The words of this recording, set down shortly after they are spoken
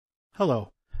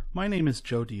Hello, my name is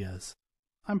Joe Diaz.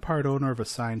 I'm part owner of a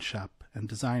sign shop and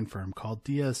design firm called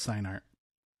Diaz Sign Art.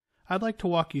 I'd like to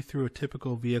walk you through a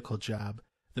typical vehicle job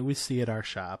that we see at our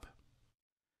shop.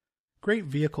 Great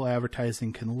vehicle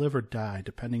advertising can live or die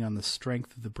depending on the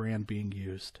strength of the brand being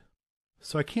used.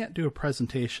 So I can't do a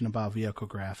presentation about vehicle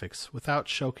graphics without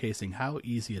showcasing how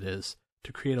easy it is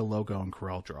to create a logo in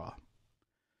CorelDRAW.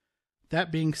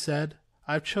 That being said,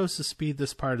 I've chosen to speed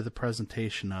this part of the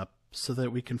presentation up so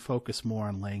that we can focus more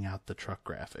on laying out the truck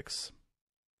graphics.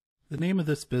 The name of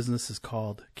this business is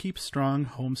called Keep Strong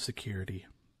Home Security.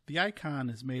 The icon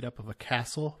is made up of a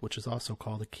castle, which is also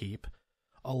called a keep,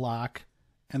 a lock,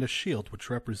 and a shield, which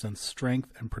represents strength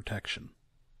and protection.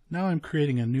 Now I'm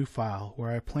creating a new file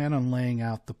where I plan on laying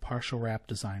out the partial wrap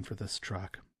design for this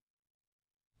truck.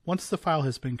 Once the file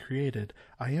has been created,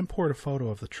 I import a photo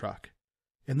of the truck.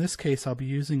 In this case, I'll be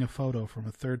using a photo from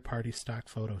a third-party stock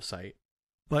photo site.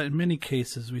 But in many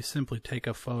cases, we simply take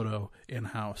a photo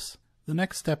in-house. The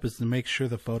next step is to make sure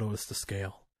the photo is to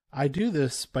scale. I do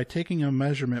this by taking a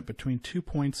measurement between 2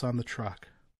 points on the truck.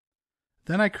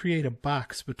 Then I create a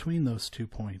box between those 2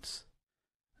 points.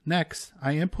 Next,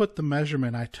 I input the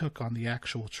measurement I took on the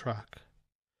actual truck.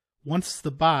 Once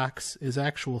the box is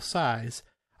actual size,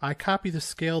 I copy the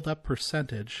scaled up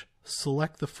percentage,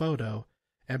 select the photo,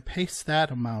 and paste that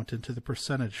amount into the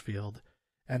percentage field,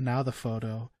 and now the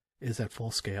photo is at full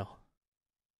scale.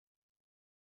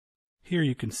 Here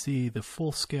you can see the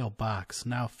full scale box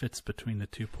now fits between the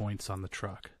 2 points on the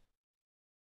truck.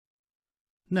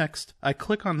 Next, I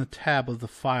click on the tab of the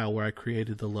file where I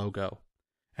created the logo,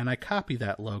 and I copy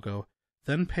that logo,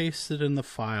 then paste it in the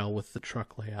file with the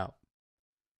truck layout.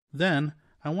 Then,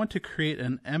 I want to create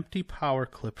an empty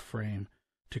PowerClip frame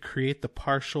to create the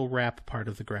partial wrap part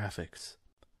of the graphics.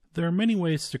 There are many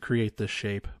ways to create this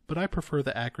shape, but I prefer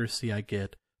the accuracy I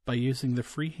get by using the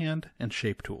freehand and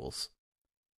shape tools.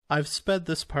 I've sped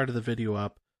this part of the video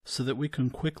up so that we can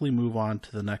quickly move on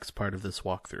to the next part of this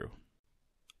walkthrough.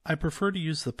 I prefer to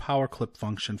use the PowerClip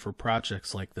function for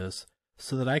projects like this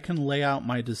so that I can lay out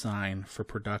my design for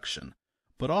production,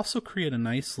 but also create a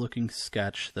nice looking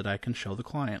sketch that I can show the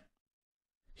client.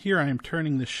 Here I am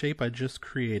turning the shape I just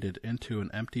created into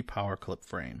an empty PowerClip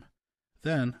frame.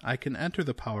 Then I can enter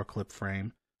the PowerClip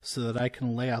frame so that I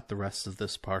can lay out the rest of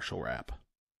this partial wrap.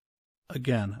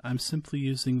 Again, I'm simply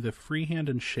using the freehand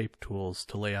and shape tools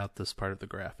to lay out this part of the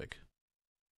graphic.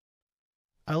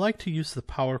 I like to use the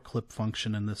PowerClip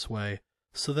function in this way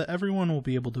so that everyone will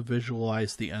be able to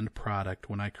visualize the end product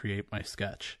when I create my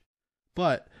sketch.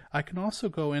 But I can also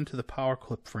go into the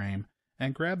PowerClip frame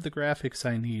and grab the graphics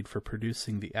I need for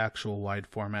producing the actual wide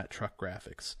format truck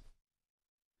graphics.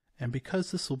 And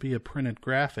because this will be a printed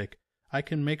graphic, I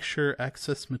can make sure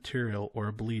excess material or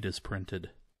a bleed is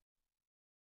printed.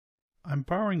 I'm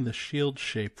borrowing the shield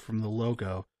shape from the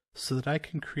logo so that I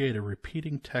can create a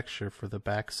repeating texture for the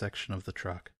back section of the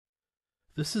truck.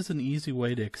 This is an easy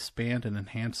way to expand and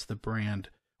enhance the brand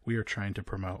we are trying to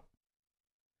promote.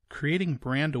 Creating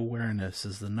brand awareness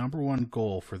is the #1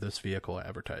 goal for this vehicle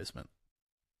advertisement.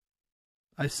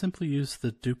 I simply use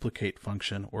the duplicate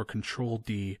function or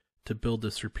Control-D to build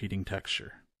this repeating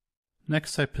texture.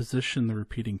 Next, I position the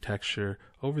repeating texture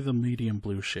over the medium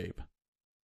blue shape.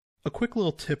 A quick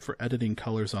little tip for editing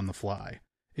colors on the fly.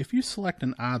 If you select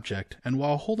an object and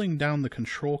while holding down the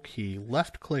Control key,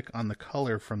 left-click on the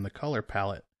color from the color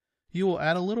palette, you will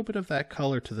add a little bit of that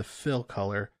color to the fill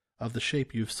color of the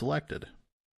shape you've selected.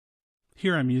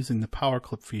 Here I'm using the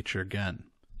PowerClip feature again.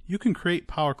 You can create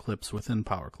PowerClips within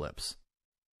PowerClips.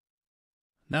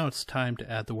 Now it's time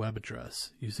to add the web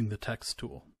address using the text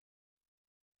tool.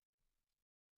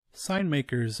 Sign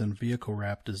makers and vehicle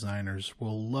wrap designers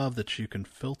will love that you can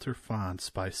filter fonts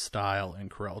by style in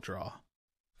CorelDRAW.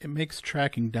 It makes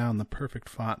tracking down the perfect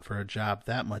font for a job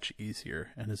that much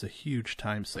easier and is a huge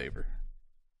time saver.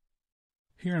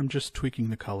 Here I'm just tweaking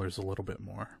the colors a little bit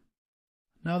more.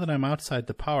 Now that I'm outside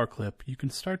the PowerClip, you can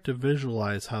start to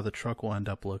visualize how the truck will end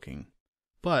up looking.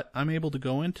 But I'm able to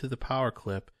go into the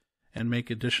PowerClip and make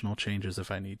additional changes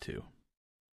if I need to.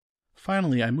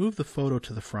 Finally, I move the photo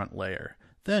to the front layer.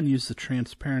 Then use the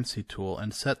transparency tool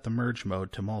and set the merge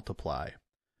mode to multiply.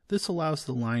 This allows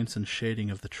the lines and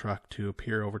shading of the truck to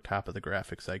appear over top of the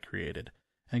graphics I created,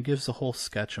 and gives the whole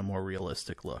sketch a more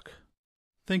realistic look.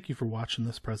 Thank you for watching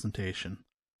this presentation.